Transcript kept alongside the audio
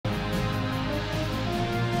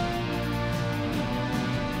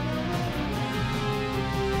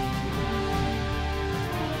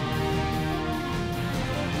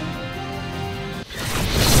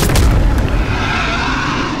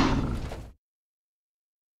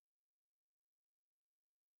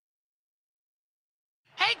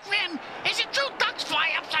Hey, Grim, is it true ducks fly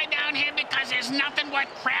upside down here because there's nothing worth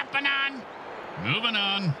crapping on? Moving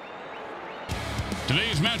on.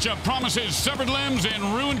 Today's matchup promises severed limbs and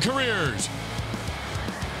ruined careers.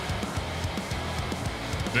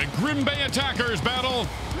 The Grim Bay attackers battle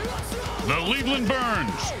the Leaveland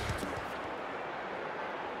Burns.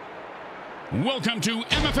 Welcome to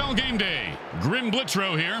MFL Game Day. Grim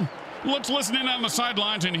Blitzrow here. Let's listen in on the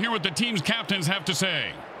sidelines and hear what the team's captains have to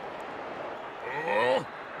say.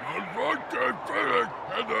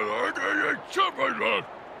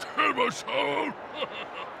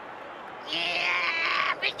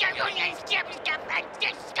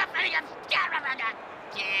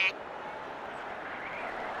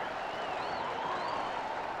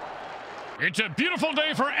 It's a beautiful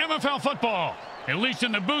day for MFL football, at least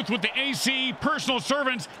in the booth with the AC, personal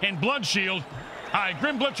servants, and Blood Shield. Hi,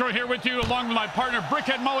 Grim Blitzrow here with you, along with my partner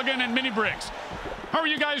Brickhead Mulligan and Mini Bricks. How are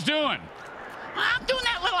you guys doing? I'm doing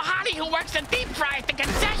that little hottie who works the deep fry at the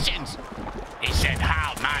concessions. He said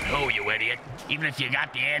how, not who, you idiot. Even if you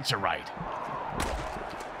got the answer right.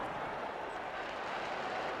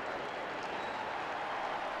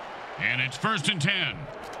 And it's 1st and 10.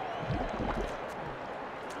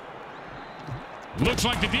 Looks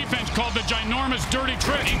like the defense called the ginormous dirty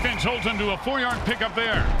trick. Defense holds them to a 4-yard pickup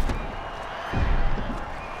there.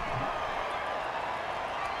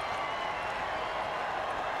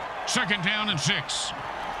 Second down and 6.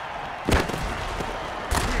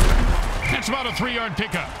 That's about a 3-yard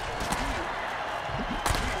pickup.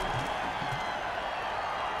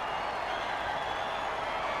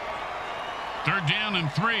 Third down and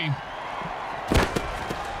 3.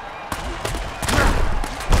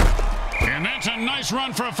 And that's a nice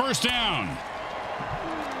run for a first down.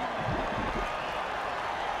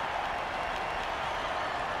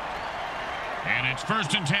 And it's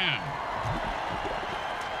 1st and 10.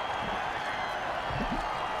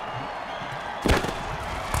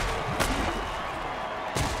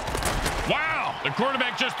 Wow, the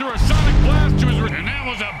quarterback just threw a sonic blast to his... And that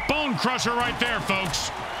was a bone crusher right there, folks.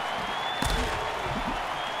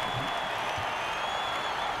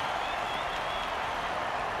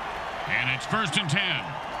 And it's 1st and 10.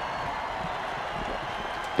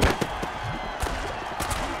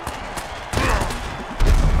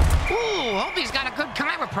 Ooh, hope he's got a good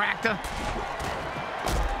chiropractor.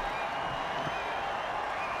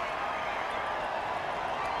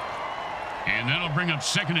 And that'll bring up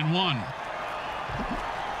 2nd and 1.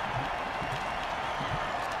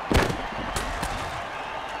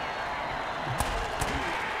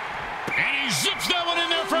 And he zips that one in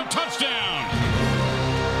there for a touchdown.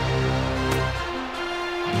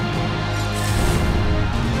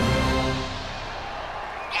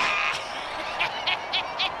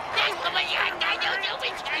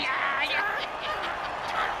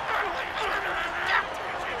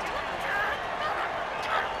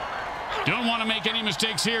 Don't want to make any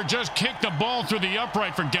mistakes here. Just kick the ball through the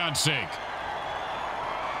upright, for God's sake.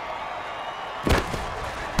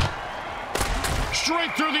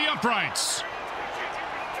 Straight through the uprights.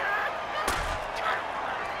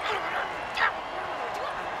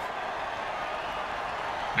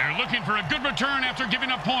 They're looking for a good return after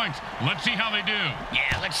giving up points. Let's see how they do.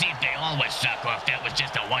 Yeah, let's see if they always suck or if that was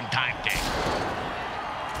just a one-time thing.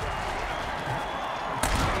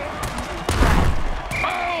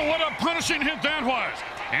 What a punishing hit that was.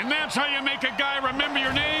 And that's how you make a guy remember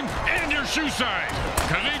your name and your shoe size.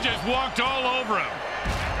 Because he just walked all over him.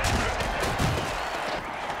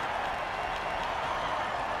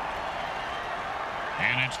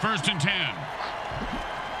 And it's 1st and 10.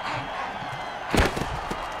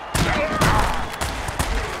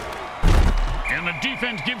 And the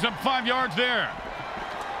defense gives up 5 yards there.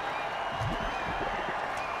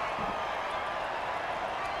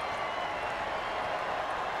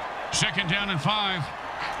 Second down and 5.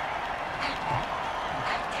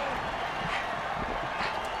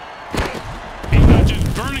 He's not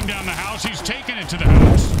just burning down the house, he's taking it to the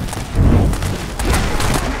house.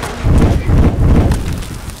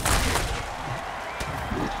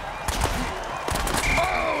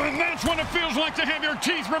 Oh, and that's when it feels like to have your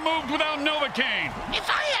teeth removed without Novocaine. If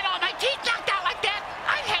I had all my teeth knocked out like that,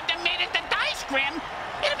 I'd have them made at the dice, Grim.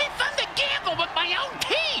 It'd be fun to gamble with my own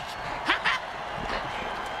teeth.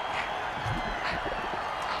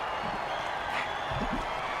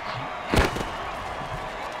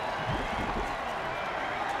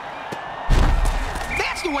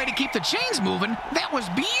 The way to keep the chains moving. That was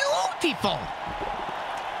beautiful.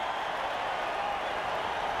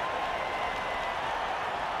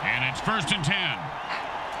 And it's 1st and 10.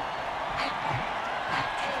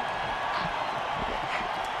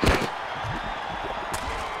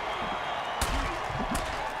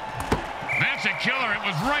 It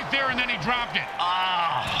was right there, and then he dropped it.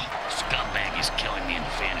 Oh, scumbag is killing me in the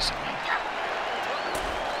fantasy league.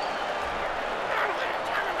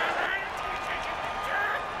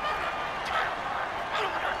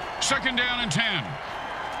 Second down and 10.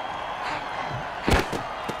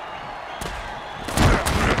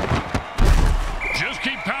 Just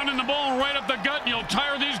keep pounding the ball right up the gut, and you'll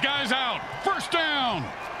tire these guys out. First down.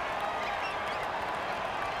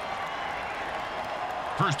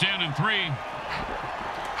 First down and 3.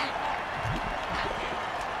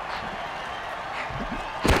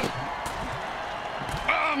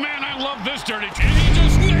 Oh, man, I love this dirty. And he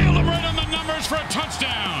just nailed him right on the numbers for a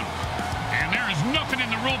touchdown. And there is nothing in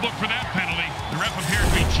the rule book for that penalty. The ref appears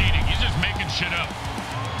to be cheating. He's just making shit up.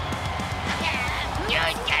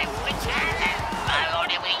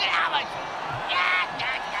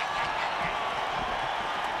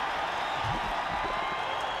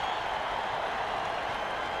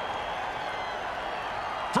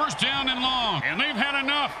 First down and long, and they've had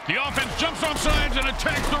enough. The offense jumps off sides and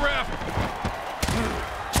attacks the ref.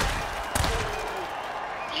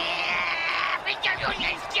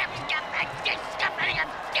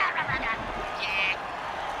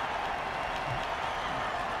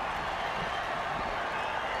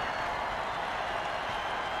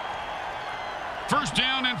 First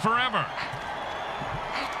down and forever.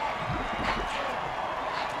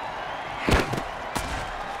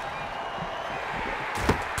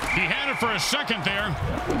 He had it for a second there.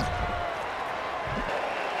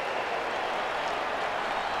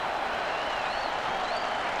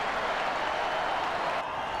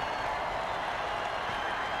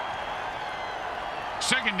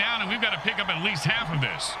 Second down, and we've got to pick up at least half of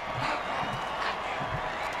this.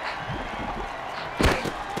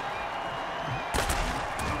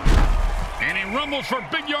 And he rumbles for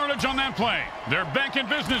big yardage on that play. They're back in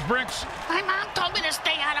business, Bricks. My mom told me to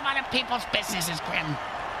stay out of other people's businesses, Grim.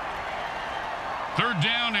 Third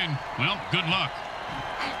down and, well, good luck.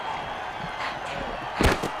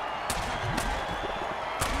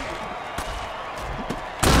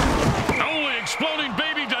 Holy exploding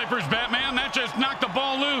baby diapers, Batman. That just knocked the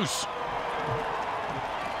ball loose.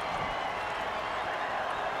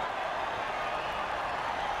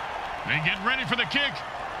 They get ready for the kick.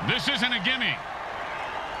 This isn't a gimme.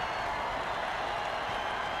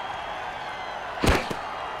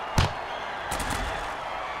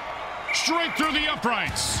 Straight through the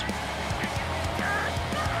uprights.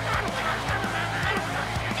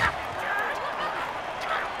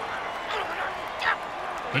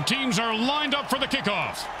 The teams are lined up for the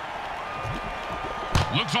kickoff.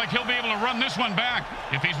 Looks like he'll be able to run this one back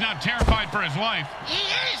if he's not terrified for his life. He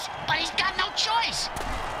is, but he's got no choice.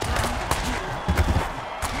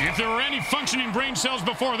 If there were any functioning brain cells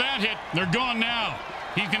before that hit, they're gone now.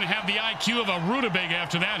 He's going to have the IQ of a rutabaga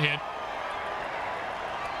after that hit.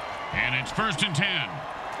 And it's first and 10.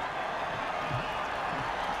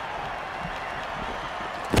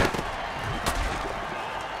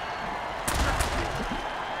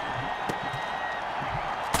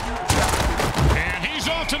 And he's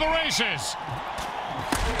off to the races.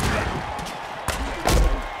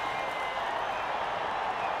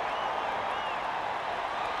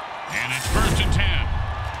 And it's first and 10.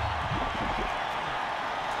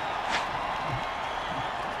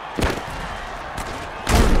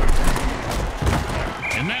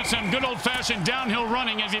 And that's some good old-fashioned downhill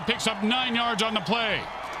running as he picks up 9 yards on the play.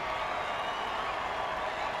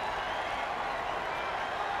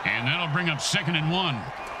 And that'll bring up second and 1.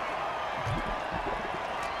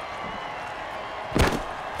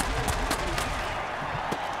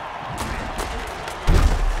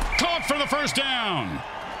 Caught for the first down.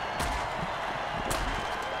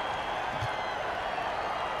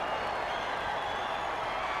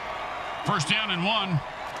 First down and 1.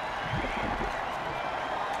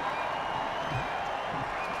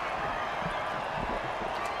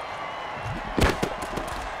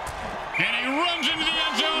 And he runs into the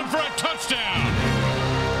end zone for a touchdown.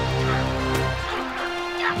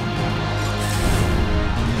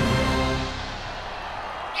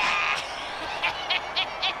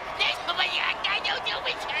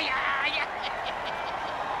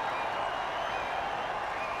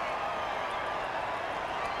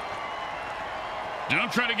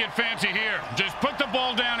 Don't try to get fancy here. Just put the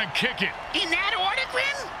ball down and kick it. In that order,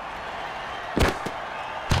 Grim?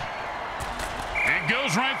 It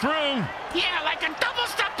goes right through. Yeah, like a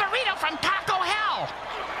double-stuffed burrito from Taco Hell.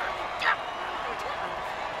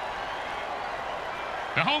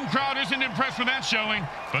 The home crowd isn't impressed with that showing,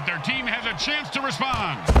 but their team has a chance to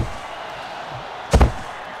respond.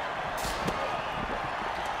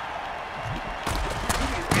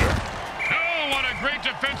 Oh, what a great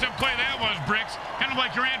defensive play that was, Bricks. Kind kind of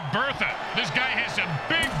like your Aunt Bertha. This guy has some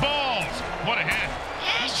big balls. What a hit.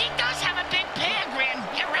 Yeah, she does have a big pair, Grim.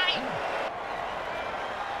 You're right.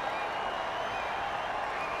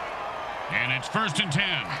 And it's 1st and 10.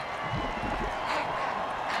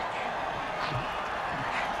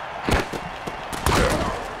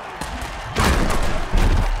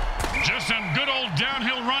 Just some good old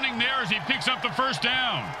downhill running there as he picks up the 1st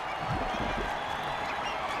down.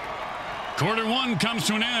 Quarter 1 comes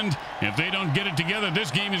to an end. If they don't get it together, this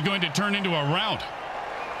game is going to turn into a rout.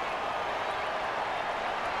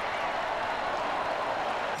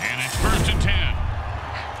 And it's 1st and 10.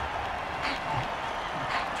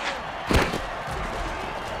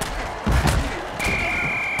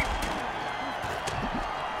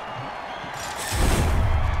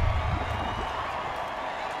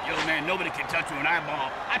 Yo, man, nobody can touch you an eyeball.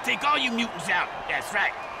 I take all you mutants out. That's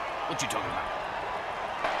right. What you talking about?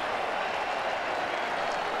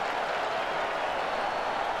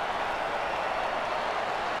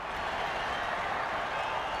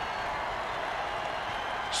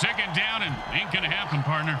 Second down and ain't gonna happen,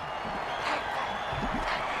 partner.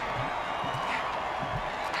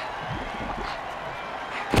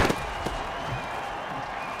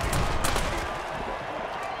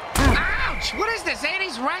 Ouch! What is this,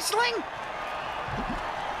 80s wrestling?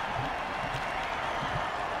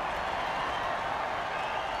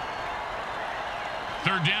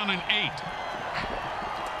 Third down and 8.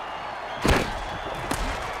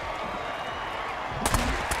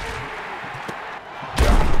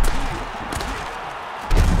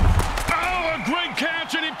 Great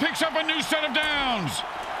catch, and he picks up a new set of downs.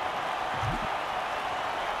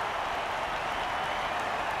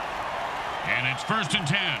 And it's 1st and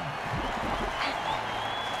 10.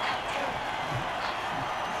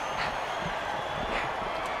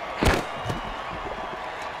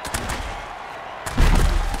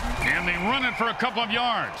 And they run it for a couple of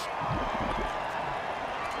yards.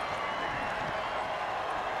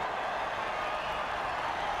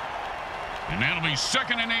 And that'll be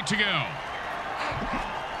 2nd and 8 to go.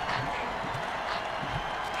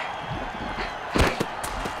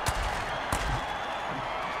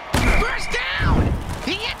 First down!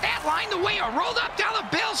 He hit that line the way a rolled up dollar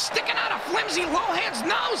bill sticking out of flimsy lowhead's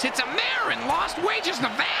nose hits a mare in Lost Wages,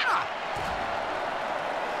 Nevada.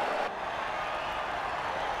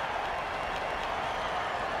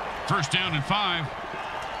 First down and 5.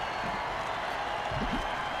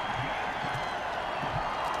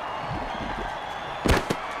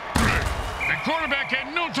 Quarterback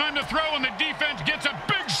had no time to throw, and the defense gets a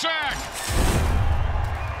big sack.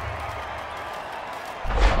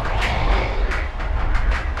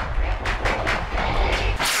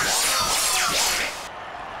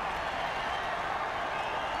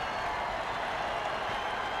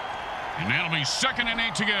 And that'll be 2nd and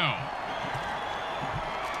 8 to go.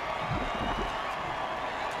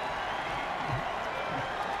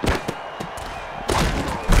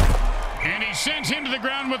 And he sends him to the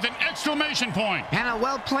ground with an exclamation point. And a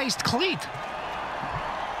well-placed cleat.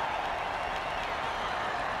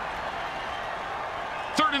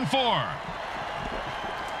 Third and 4.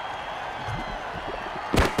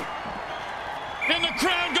 And the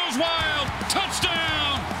crowd goes wild.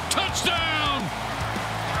 Touchdown! Touchdown!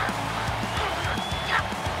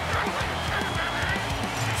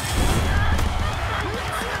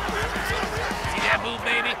 See that move,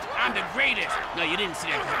 baby? I'm the greatest. No, you didn't see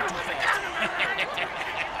that because I'm too fast.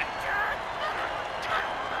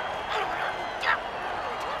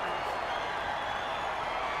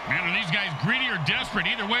 Man, are these guys greedy or desperate?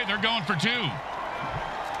 Either way, they're going for 2.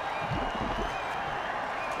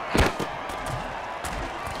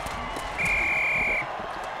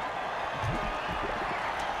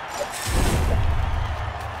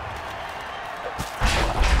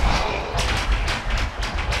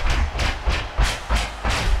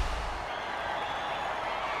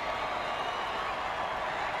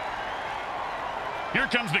 Here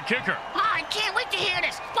comes the kicker. Oh, I can't wait to hear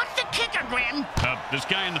this. What's the kicker, Grim? This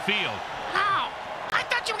guy in the field. Oh, I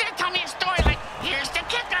thought you were going to tell me a story like, here's the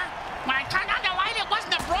kicker. When I turned on the light, it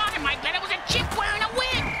wasn't a broad in my bed. It was a chick wearing a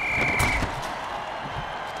wig.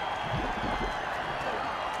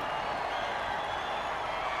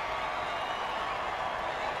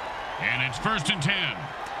 And it's 1st and 10.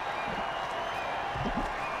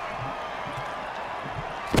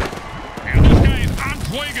 And this guy is on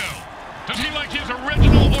fuego. Does he like his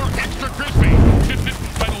original or extra crispy?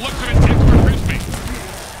 By the looks of it, extra crispy.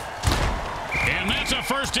 And that's a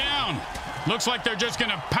 1st down. Looks like they're just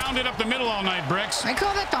going to pound it up the middle all night, Bricks. I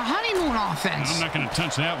call that the honeymoon offense. I'm not going to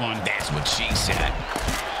touch that one. That's what she said.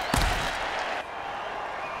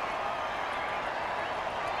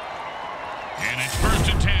 And And it's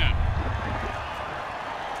 1st and 10.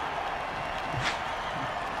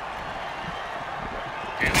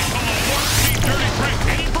 And they call a one-speed dirty break,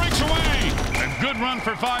 and he breaks away. A good run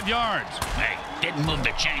for 5 yards. Hey, didn't move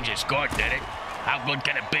the change and scored, did it? How good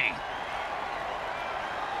can it be?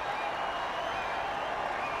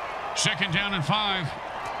 2nd down and 5.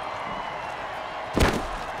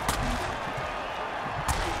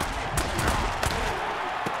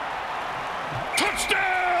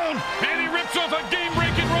 Touchdown! And he rips off a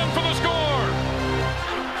game-breaking run for the score.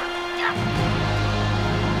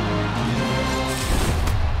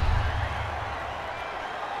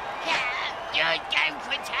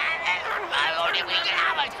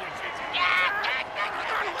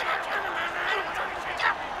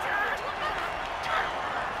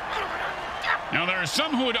 Now, there are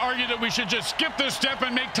some who would argue that we should just skip this step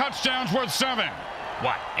and make touchdowns worth 7.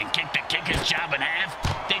 What, and kick the kicker's job in half?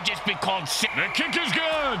 They'd just be called sick. The kick is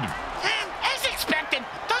good. As expected,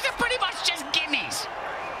 those are pretty much just gimmies.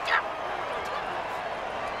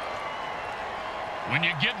 When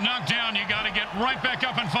you get knocked down, you got to get right back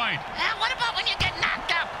up and fight. What about when you get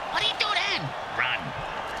knocked up? What do you do then? Run.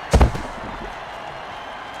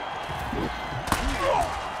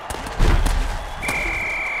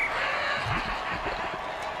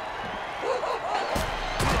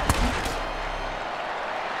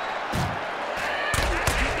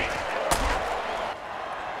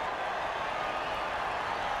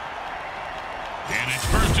 And it's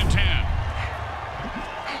 1st and 10.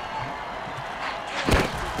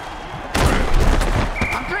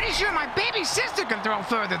 I'm pretty sure my baby sister can throw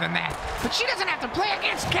further than that, but she doesn't have to play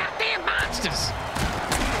against goddamn monsters.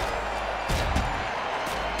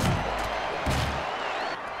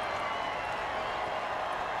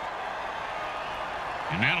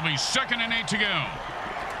 And that'll be 2nd and 8 to go.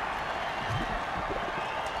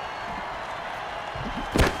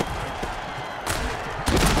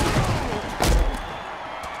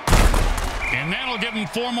 And that'll give them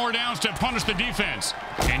 4 more downs to punish the defense.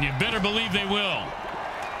 And you better believe they will.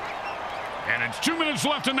 And it's 2 minutes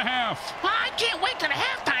left in the half. I can't wait to the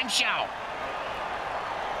halftime show.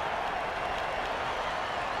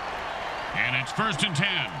 And it's 1st and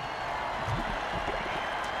 10.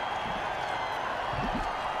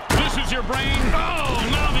 This is your brain. Oh,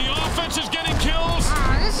 now the offense is getting kills.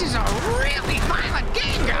 This is a really violent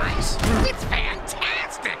game, guys. It's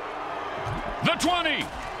fantastic. The 20.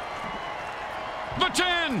 The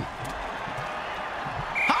 10.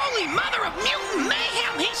 Holy mother of mutant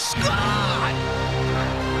mayhem, he scored!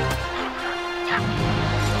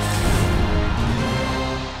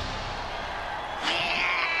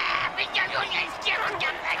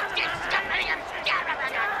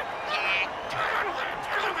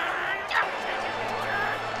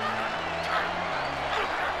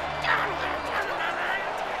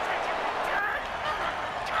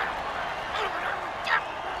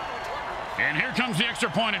 And here comes the extra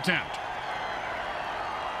point attempt.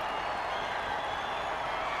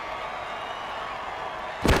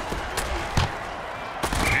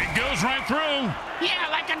 It goes right through. Yeah,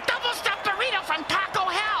 like a double-stuffed burrito from Taco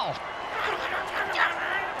Hell.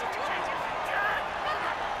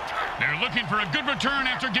 They're looking for a good return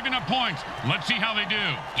after giving up points. Let's see how they do.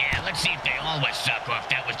 Yeah, let's see if they always suck or if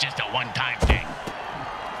that was just a one-time thing.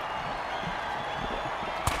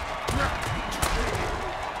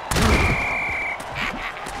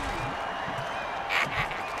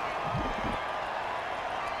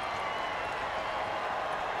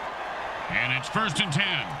 And it's 1st and 10.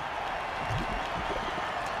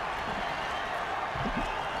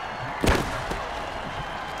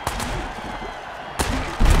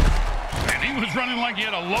 And he was running like he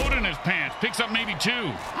had a load in his pants. Picks up maybe 2.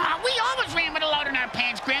 We always ran with a load in our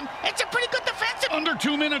pants, Grim. It's a pretty good defensive. Under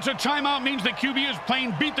 2 minutes, a timeout means the QB is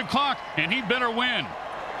playing beat the clock, and he better win.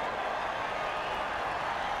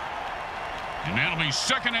 And that'll be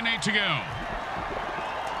 2nd and 8 to go.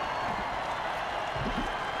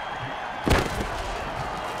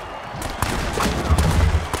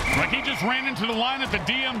 Like he just ran into the line at the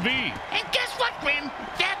DMV. And guess what, Grim?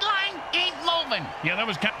 That line ain't moving. Yeah, that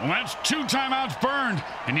was well, that's 2 timeouts burned.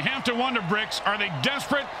 And you have to wonder, Bricks, are they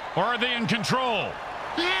desperate or are they in control?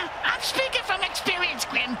 I'm speaking from experience,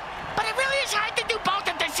 Grim, but it really is hard to do both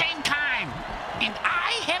at the same time. And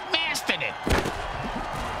I have mastered it.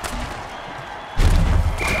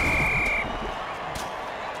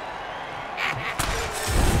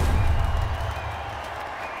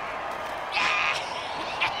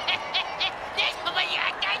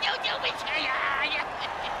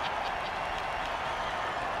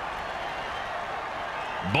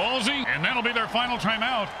 Ballsy, and that'll be their final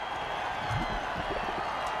timeout.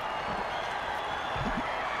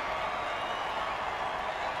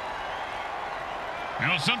 You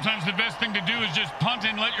know, sometimes the best thing to do is just punt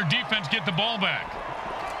and let your defense get the ball back.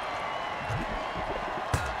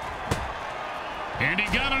 And he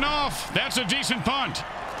got it off. That's a decent punt.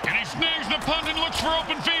 And he snags the punt and looks for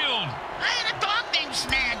open field. I had a dog named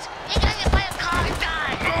Snags. He got hit by a car and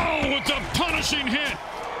died. Oh, it's a punishing hit.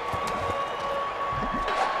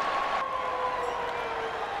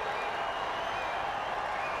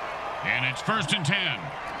 And it's 1st and 10.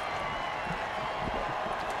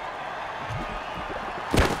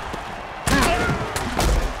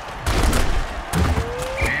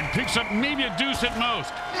 And picks up maybe a deuce at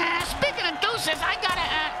most. Speaking of deuces, I gotta,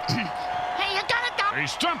 hey, you gotta... They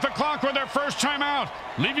stumped the clock with their first timeout,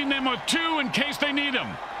 leaving them with 2 in case they need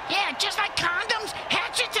them. Yeah, just like condoms,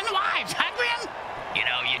 hatchets, and wives, huh, Grim? You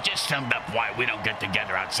know, you just summed up why we don't get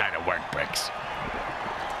together outside of work, Bricks.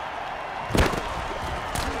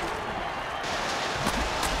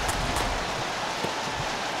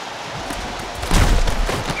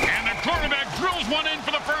 And the quarterback drills one in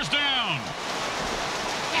for the first down.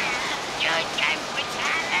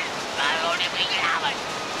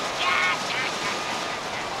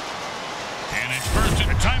 And it's first.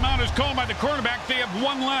 A timeout is called by the quarterback. They have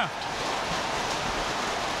 1 left.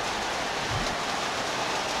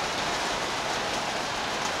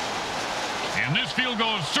 And this field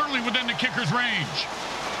goal is certainly within the kicker's range.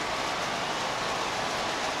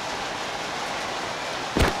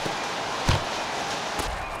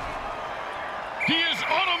 He is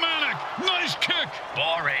automatic. Nice kick.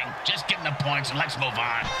 Boring. Just getting the points and let's move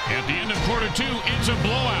on. At the end of quarter 2, it's a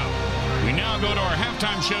blowout. We now go to our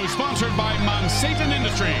halftime show sponsored by Monsatan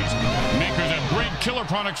Industries, makers of great killer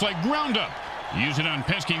products like Roundup. Use it on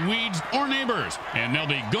pesky weeds or neighbors, and they'll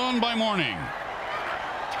be gone by morning.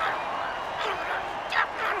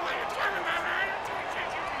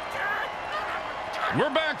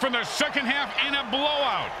 We're back for the second half in a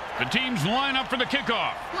blowout. The teams line up for the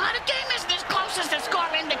kickoff. Well, the game isn't as close as the score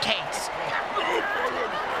indicates.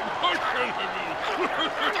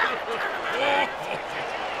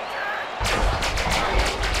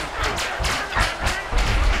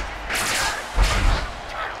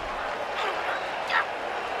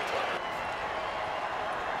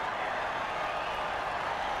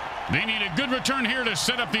 They need a good return here to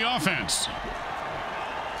set up the offense.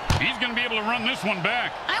 He's going to be able to run this one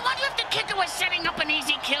back. I wonder if the kicker was setting up an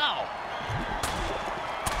easy kill.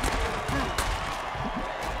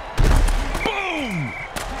 Boom!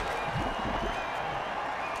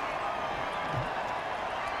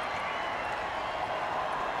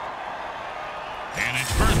 And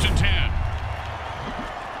it's 1st and 10.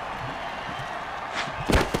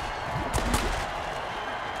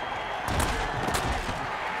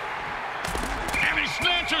 And he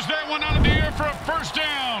snatches that one out of the air for a first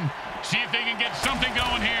down. See if they can get something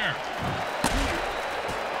going here.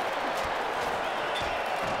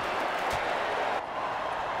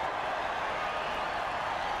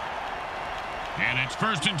 And it's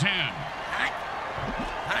 1st and 10. Hot.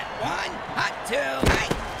 Hot 1, hot 2.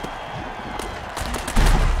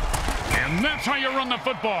 And that's how you run the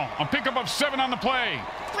football. A pickup of 7 on the play.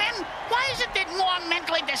 Grim, why is it that more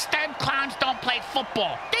mentally disturbed clowns don't play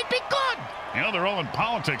football? They'd be good. You know, they're all in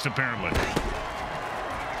politics, apparently.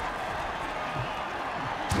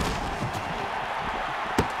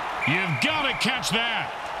 You've got to catch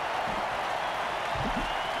that.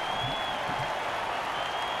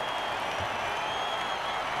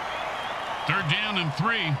 Third down and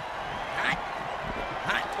 3. Hot.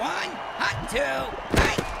 Hot 1, hot 2.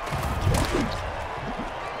 Hot.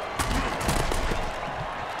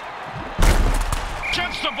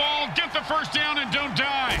 Catch the ball, get the first down, and don't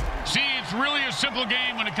die. See, it's really a simple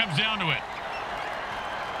game when it comes down to it.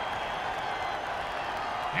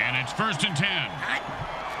 And it's 1st and 10. Hot.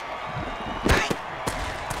 Hot.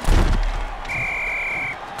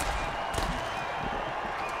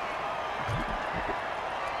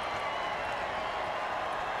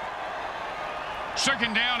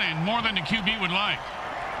 Second down and more than the QB would like.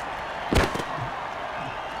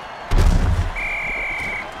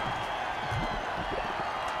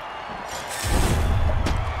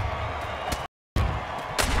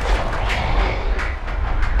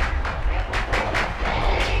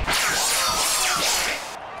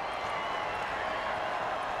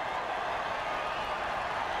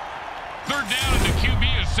 Third down and the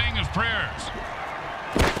QB is saying his prayers.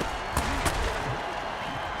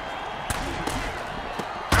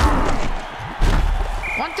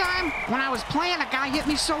 One time, when I was playing, a guy hit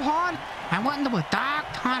me so hard, I went into a dark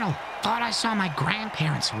tunnel. Thought I saw my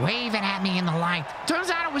grandparents waving at me in the light.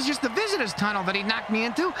 Turns out it was just the visitor's tunnel that he knocked me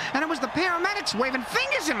into, and it was the paramedics waving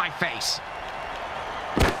fingers in my face.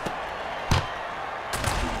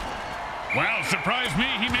 Well, surprised me.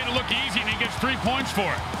 He made it look easy, and he gets 3 points for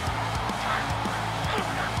it.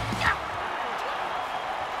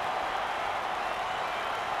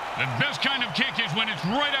 The best kind of kick is when it's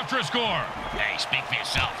right after a score. Hey, speak for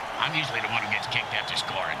yourself. I'm usually the one who gets kicked after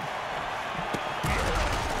scoring.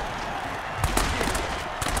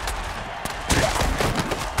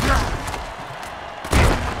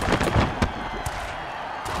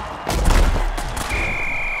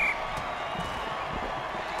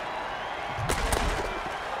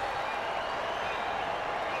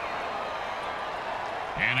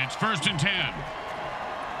 And it's 1st and 10.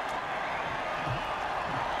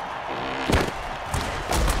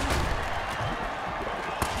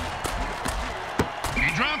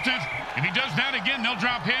 He dropped it. If he does that again, they'll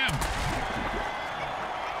drop him.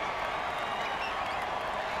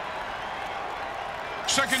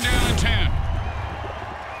 Second down and 10.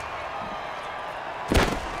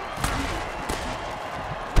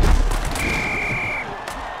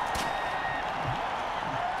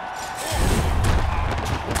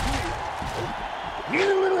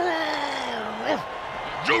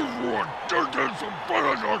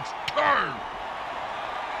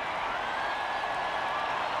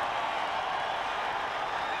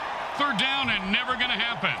 Third down and never going to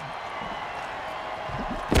happen.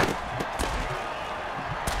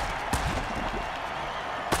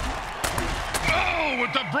 Oh,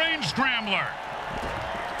 with the brain scrambler.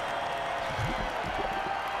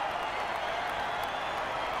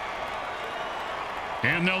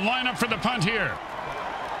 And they'll line up for the punt here.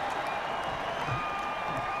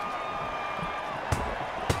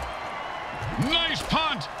 Nice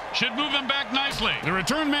punt. Should move them back nicely. The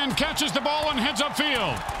return man catches the ball and heads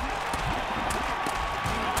upfield.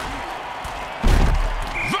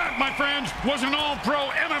 That, my friends, was an all-pro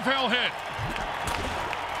MFL hit.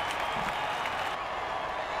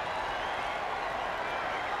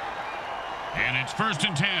 And it's 1st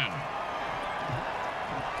and 10.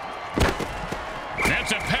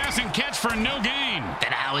 That's a pass and catch for no gain.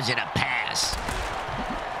 Then how is it a pass?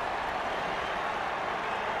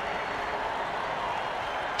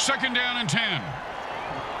 Second down and 10.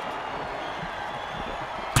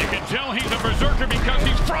 You can tell he's a berserker because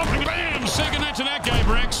he's frothing. Bam! Say goodnight to that guy,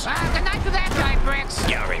 Bricks. Good night to that guy, Bricks.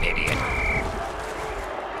 You're an idiot.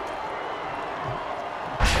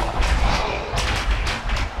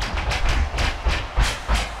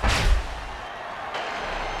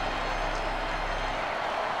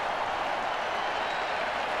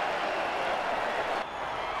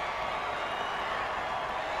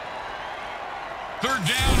 Third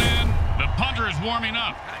down in. The punter is warming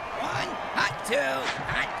up. Hot 1, hot 2,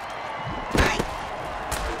 hot.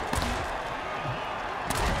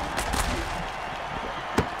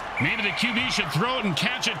 Maybe the QB should throw it and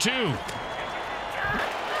catch it too.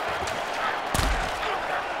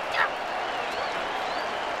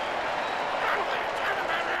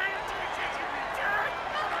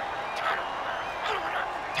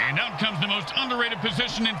 And out comes the most underrated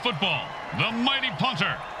position in football, the mighty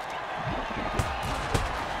punter.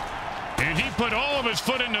 And he put all of his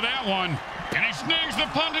foot into that one. And he snags the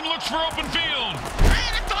punt and looks for open field.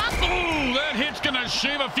 Ooh, that hit's going to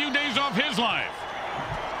shave a few days off his life.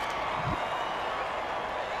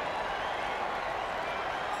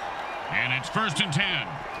 And it's 1st and 10.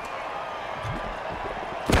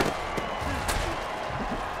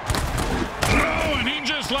 Oh, and he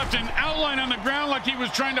just left an outline on the ground like he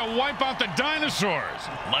was trying to wipe out the dinosaurs.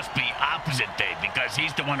 Must be opposite day because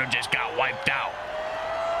he's the one who just got wiped out.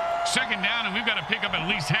 Second down, and we've got to pick up at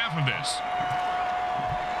least half of this.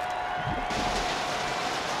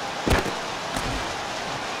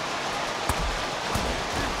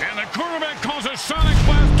 And the quarterback calls a sonic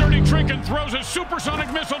blast dirty trick and throws a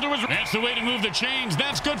supersonic missile to his... That's the way to move the chains.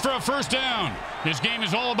 That's good for a 1st down. This game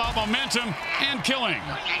is all about momentum and killing.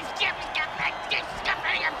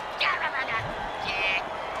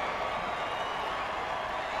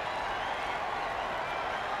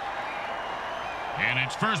 And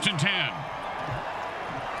it's 1st and 10.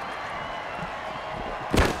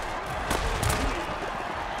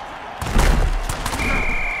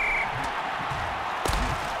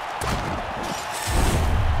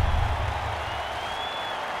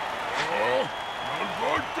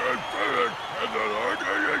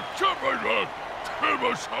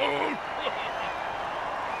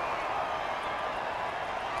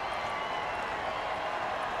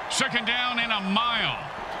 Second down and a mile.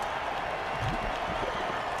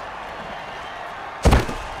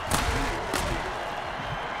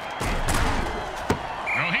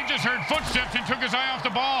 Well, he just heard footsteps and took his eye off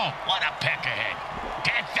the ball. What a peck ahead.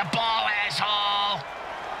 Catch the ball, asshole.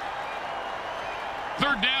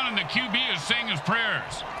 Third down, and the QB is saying his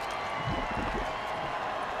prayers.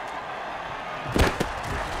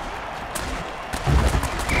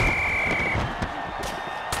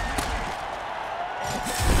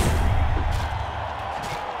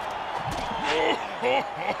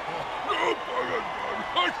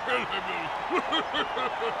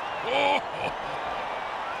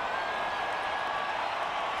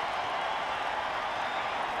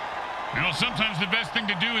 You know, sometimes the best thing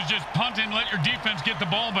to do is just punt and let your defense get the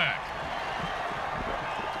ball back.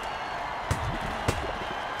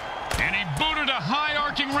 And he booted a high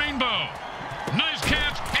arcing rainbow. Nice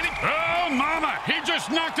catch. And oh, mama. He just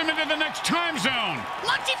knocked him into the next time zone.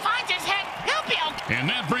 Once he finds his head, he'll be okay. And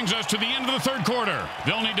that brings us to the end of the third quarter.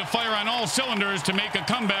 They'll need to fire on all cylinders to make a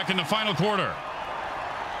comeback in the final quarter.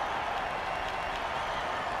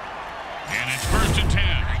 And it's 1st and 10.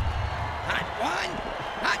 Hot one,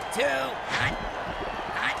 hot two, hot,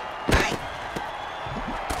 hot.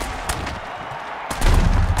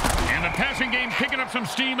 And the passing game picking up some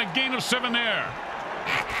steam, a gain of 7 there.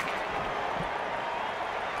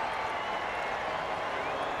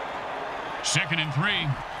 Second and 3.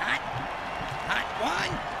 Hot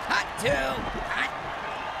one, hot two, hot,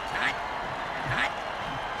 hot, hot,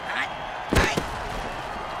 hot.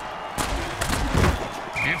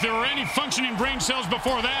 If there were any functioning brain cells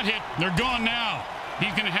before that hit, they're gone now.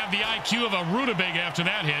 He's going to have the IQ of a rutabaga after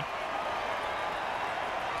that hit.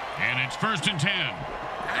 And it's 1st and 10.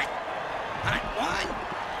 Hot one,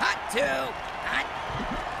 hot two, hot,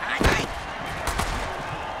 hot, hot.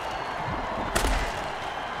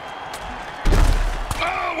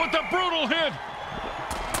 Oh, what a brutal hit!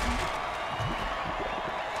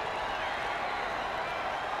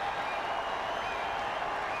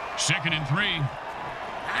 Second and 3.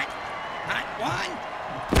 Hot one,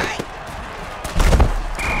 hot.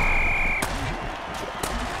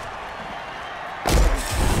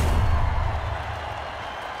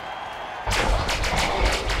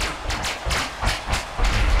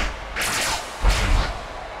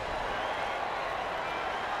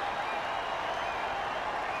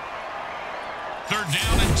 Third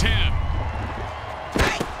down and 10.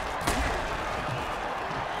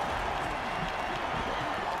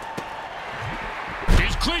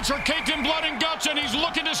 His cleats are caked in blood and guts, and he's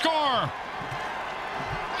looking to score.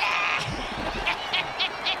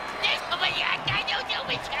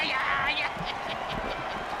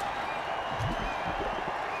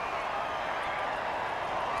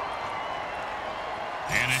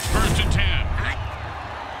 And it's 1st and 10.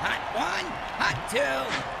 Hot one, hot two,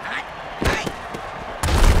 hot, hot.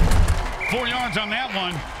 4 yards on that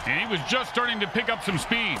one, and he was just starting to pick up some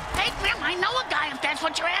speed. Hey, Grim, I know a guy if that's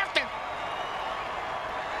what you're after.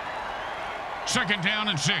 Second down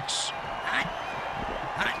and 6. Hot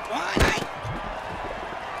one, hot.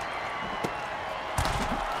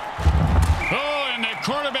 Oh, and the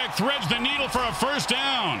quarterback threads the needle for a first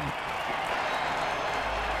down.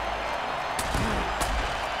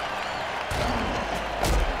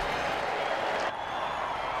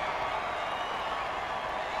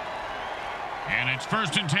 And it's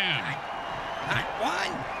 1st and 10. Hot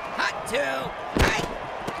one, hot two, hot.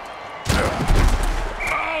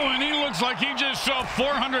 Oh, and he looks like he just saw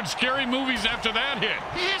 400 scary movies after that hit.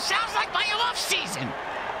 It sounds like my off season.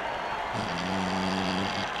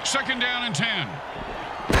 Second down and 10.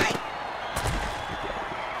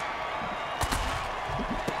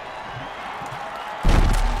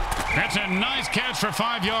 That's a nice catch for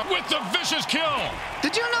 5 yards with the vicious kill.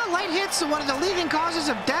 Did you know light hits are one of the leading causes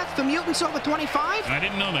of death for mutants over 25? I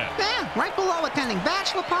didn't know that. Yeah, right below attending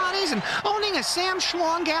bachelor parties and owning a Sam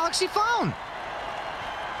Schlong Galaxy phone.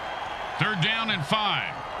 Third down and 5.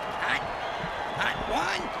 Hot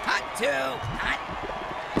one, hot two, hot,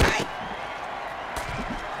 hot.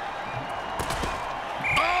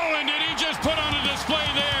 Oh, and did he just put on a display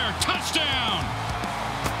there? Touchdown!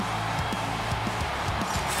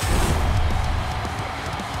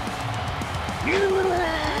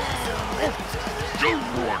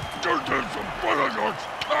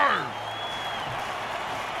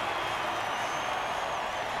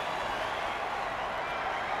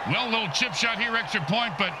 Well, little chip shot here, extra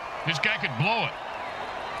point, but this guy could blow it.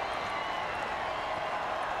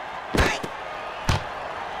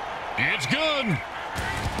 It's good.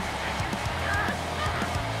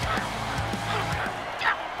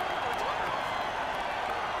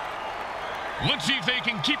 Let's see if they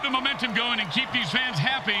can keep the momentum going and keep these fans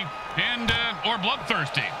happy and or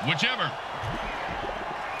bloodthirsty, whichever.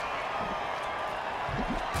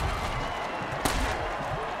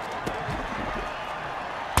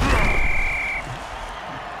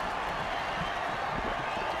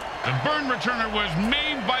 The burn returner was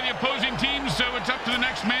maimed by the opposing team, so it's up to the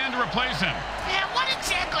next man to replace him. Yeah, what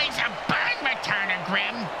exactly is a burn returner,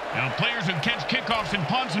 Grim? Now, players who catch kickoffs and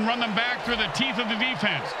punts and run them back through the teeth of the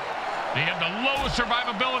defense. They have the lowest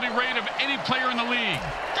survivability rate of any player in the league.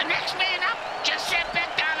 The next man up just sat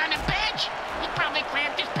back down on the bench. He probably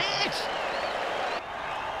cramped his pants.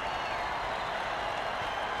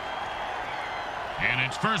 And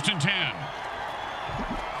it's 1st and 10.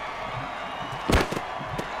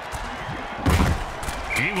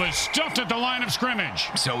 He was stuffed at the line of scrimmage.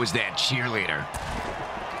 So was that cheerleader.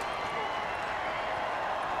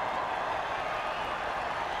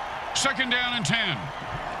 Second down and 10.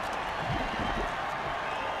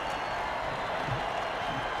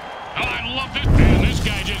 Oh, I love this. Man, this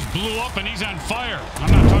guy just blew up and he's on fire.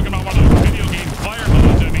 I'm not talking about one of those video game fire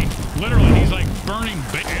bullets. I mean, literally, he's like burning.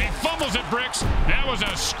 And he fumbles it, Bricks. That was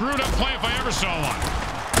a screwed up play if I ever saw one.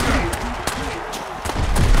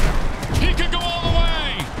 He could go all the way.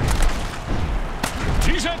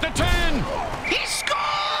 He's at the 10. He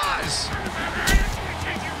scores!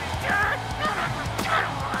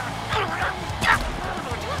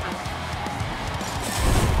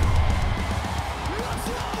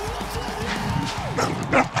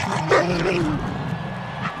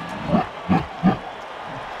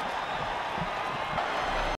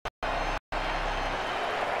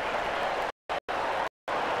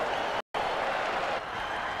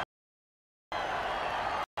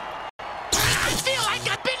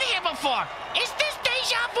 Is this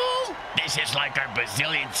deja vu? This is like our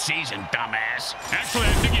bazillionth season, dumbass. Actually,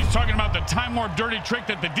 I think he's talking about the time warp dirty trick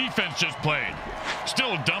that the defense just played.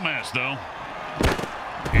 Still a dumbass, though.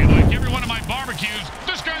 And like every one of my barbecues,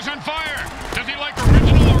 this guy's on fire. Does he like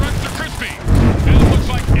original or extra crispy? And it looks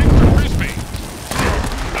like extra crispy.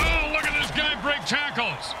 Oh, look at this guy break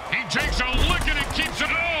tackles. He takes a lick and it keeps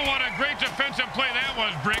it. Oh, what a great defensive play that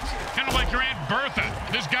was, Bricks. Kind of like your Aunt Bertha.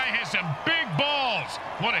 This guy has some big balls.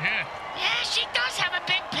 What a hit. Yeah, she does have a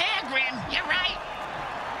big pair, Grim. You're right.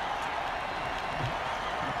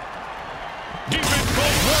 Defense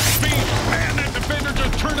calls warp speed. Man, that defender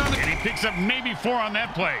just turned on it. And he picks up maybe 4 on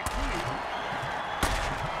that play.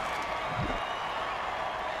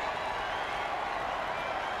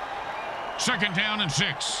 Second down and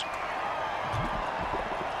 6.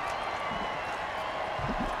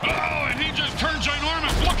 Oh, and he just turned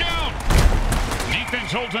ginormous. Look out.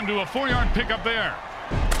 Defense holds him to a 4-yard pickup there.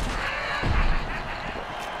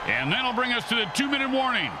 And that'll bring us to the 2-minute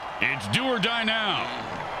warning. It's do or die now.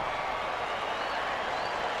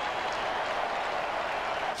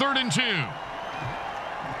 3rd and 2.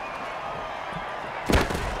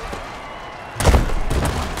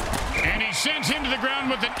 And he sends him to the ground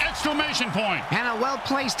with an exclamation point. And a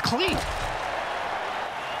well-placed cleat.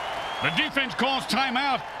 The defense calls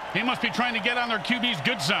timeout. They must be trying to get on their QB's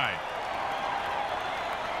good side.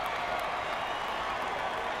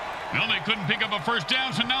 Well, they couldn't pick up a first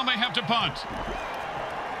down, so now they have to punt.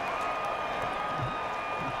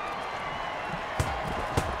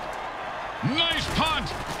 Nice punt.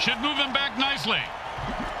 Should move them back nicely.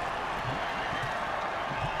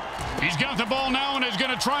 He's got the ball now and is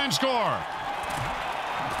going to try and score.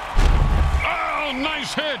 Oh,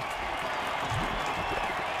 nice hit.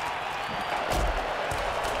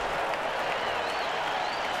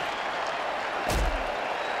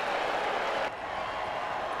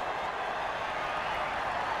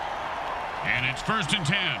 And it's 1st and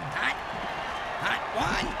 10. Hot. Hot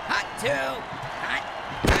 1. Hot 2. Hot.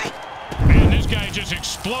 Hot. And this guy just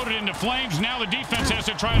exploded into flames. Now the defense has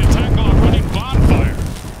to try to tackle a running bonfire.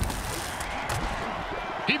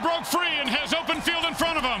 He broke free and has open field in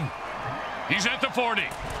front of him. He's at the 40.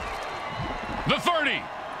 The 30.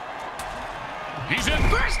 He's in.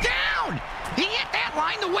 First down! He hit that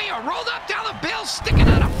line the way a rolled up dollar bill sticking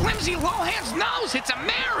out of flimsy Lohan's nose hits a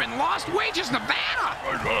mayor in Lost Wages, Nevada.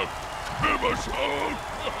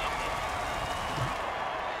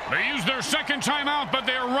 They used their second timeout, but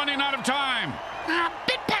they are running out of time. A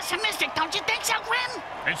bit pessimistic, don't you think so, Grim?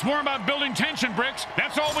 It's more about building tension, Bricks.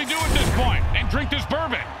 That's all we do at this point. And drink this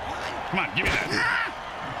bourbon. Come on, give me that.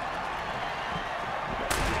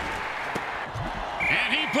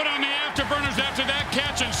 And he put on the afterburners after that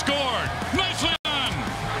catch and scored. Nicely done.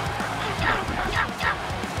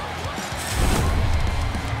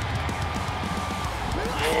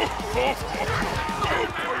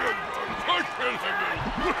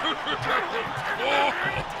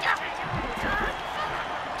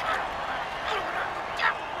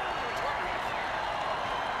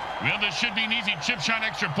 Well, this should be an easy chip shot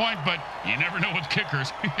extra point, but you never know with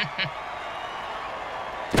kickers.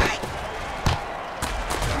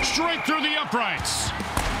 Straight through the uprights.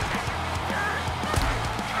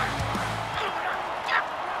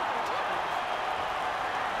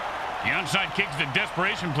 The onside kick is a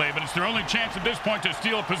desperation play, but it's their only chance at this point to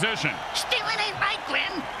steal a possession. Stealing ain't right,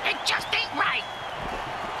 Grim. It just ain't right.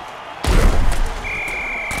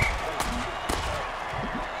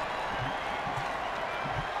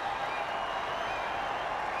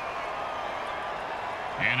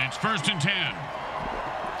 And it's 1st and 10.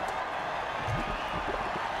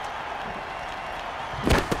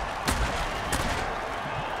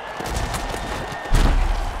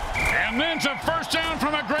 And then it's a first down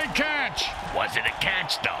from a great catch. Was it a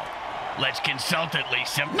catch, though? Let's consult at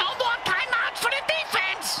least some... No more timeouts for the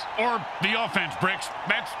defense. Or the offense, Bricks.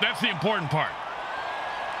 That's the important part.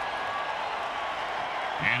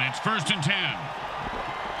 And it's 1st and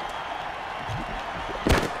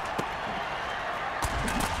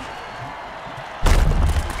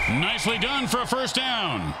 10. Nicely done for a first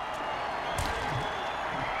down.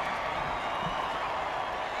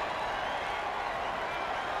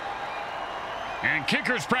 And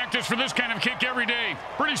kickers practice for this kind of kick every day.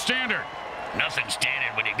 Pretty standard. Nothing standard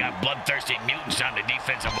when you got bloodthirsty mutants on the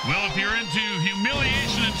defensive... Well, if you're into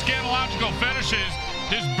humiliation and scatological fetishes,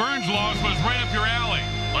 this Burns loss was right up your alley.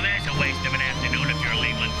 Well, there's a waste of an afternoon if you're a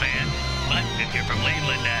Leaveland fan. But if you're from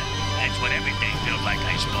Leaveland, that's what every day feels like,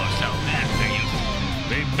 I suppose. So, after you...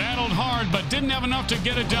 They battled hard, but didn't have enough to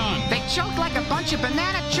get it done. They choked like a bunch of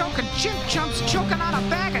banana-choking chimp chumps choking on a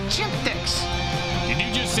bag of chimp dicks. Did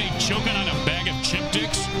you just say choking on a bag of chimp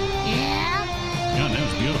dicks? Yeah? God, that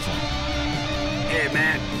was beautiful. Hey,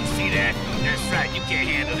 man, you see that? That's right. You can't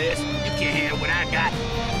handle this. You can't handle what I got.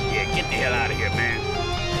 Yeah, get the hell out of here, man.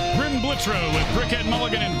 Grim Blitzrow with Brickhead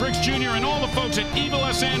Mulligan and Bricks Jr. and all the folks at Evil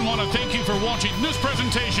SN want to thank you for watching this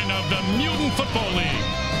presentation of the Mutant Football League.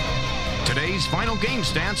 Today's final game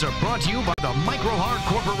stats are brought to you by the Micro Hard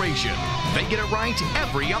Corporation. They get it right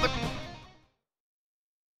every other...